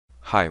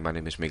Hi, my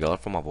name is Miguel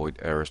from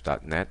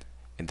avoiderrors.net.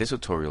 In this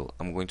tutorial,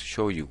 I'm going to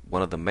show you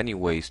one of the many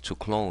ways to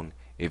clone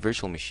a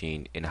virtual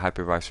machine in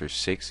Hypervisor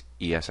 6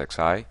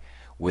 ESXI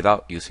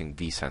without using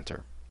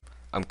vCenter.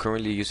 I'm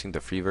currently using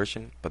the free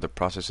version, but the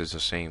process is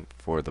the same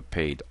for the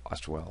paid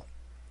as well.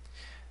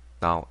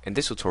 Now, in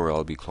this tutorial,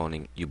 I'll be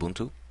cloning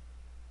Ubuntu.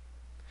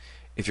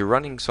 If you're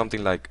running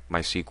something like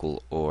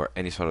MySQL or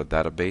any sort of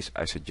database,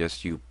 I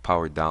suggest you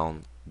power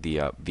down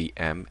the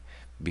VM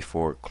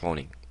before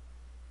cloning.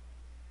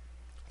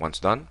 Once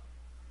done,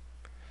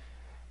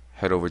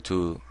 head over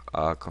to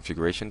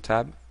Configuration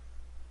tab,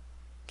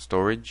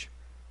 Storage,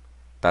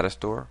 Data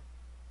Store,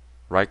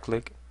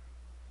 right-click,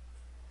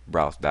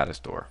 Browse Data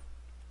Store.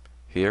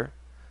 Here,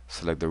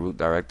 select the root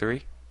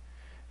directory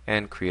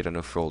and create a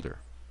new folder.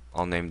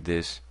 I'll name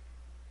this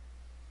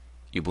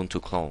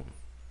Ubuntu Clone.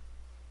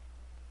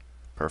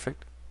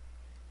 Perfect.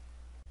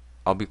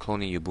 I'll be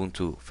cloning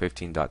Ubuntu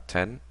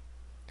 15.10,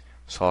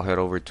 so I'll head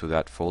over to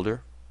that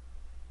folder.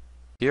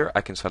 Here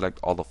I can select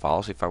all the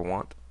files if I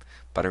want,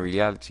 but in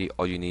reality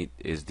all you need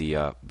is the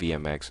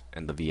VMX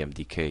and the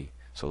VMDK.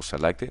 So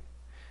select it,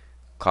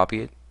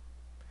 copy it,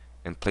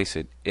 and place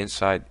it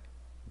inside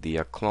the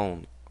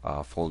clone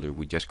folder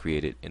we just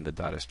created in the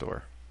data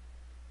store.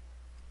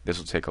 This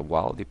will take a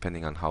while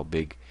depending on how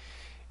big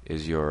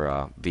is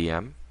your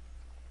VM.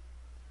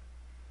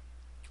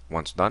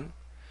 Once done,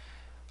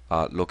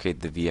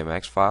 locate the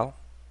VMX file,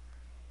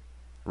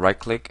 right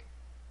click,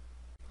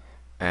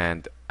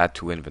 and add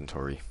to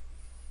inventory.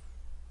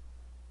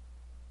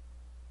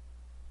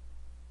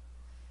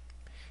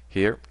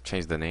 Here,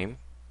 change the name.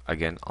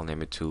 Again, I'll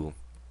name it to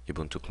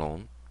Ubuntu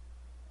Clone.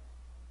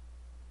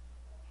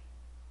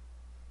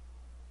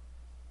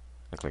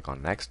 And click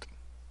on Next.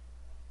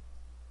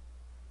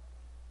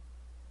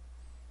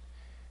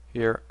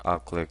 Here, I'll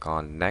click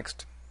on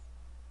Next.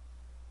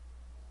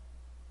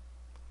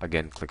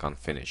 Again, click on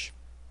Finish.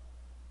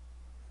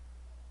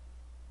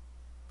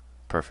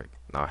 Perfect.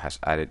 Now it has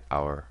added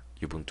our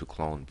Ubuntu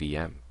Clone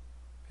VM.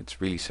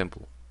 It's really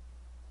simple.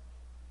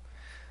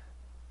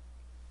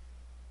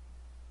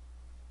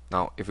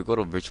 Now, if we go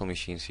to virtual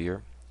machines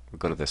here, we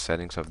go to the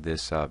settings of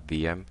this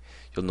VM,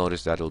 you'll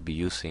notice that it'll be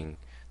using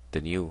the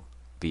new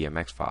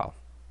VMX file,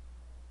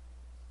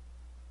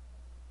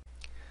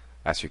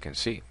 as you can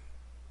see.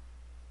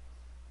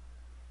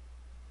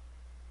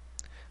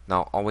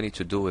 Now, all we need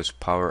to do is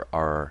power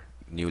our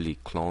newly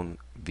cloned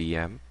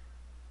VM.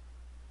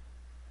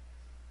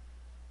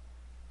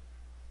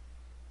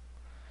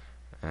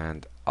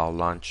 And I'll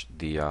launch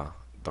the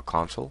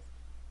console.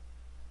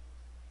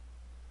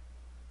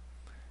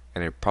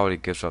 And it probably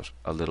gives us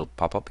a little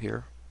pop-up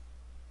here.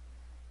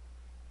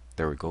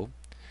 There we go.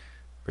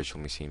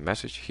 Virtual machine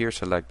message. Here,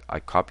 select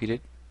I copied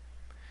it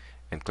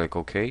and click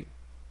OK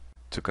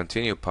to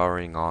continue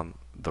powering on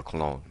the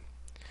clone.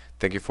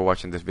 Thank you for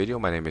watching this video.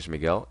 My name is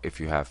Miguel.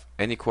 If you have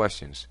any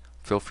questions,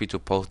 feel free to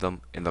post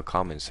them in the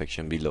comments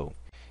section below.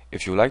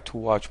 If you would like to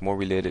watch more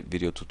related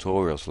video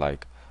tutorials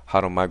like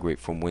how to migrate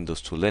from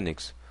Windows to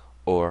Linux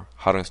or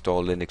how to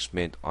install Linux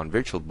Mint on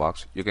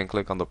VirtualBox, you can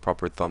click on the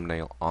proper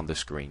thumbnail on the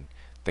screen.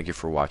 Thank you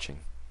for watching.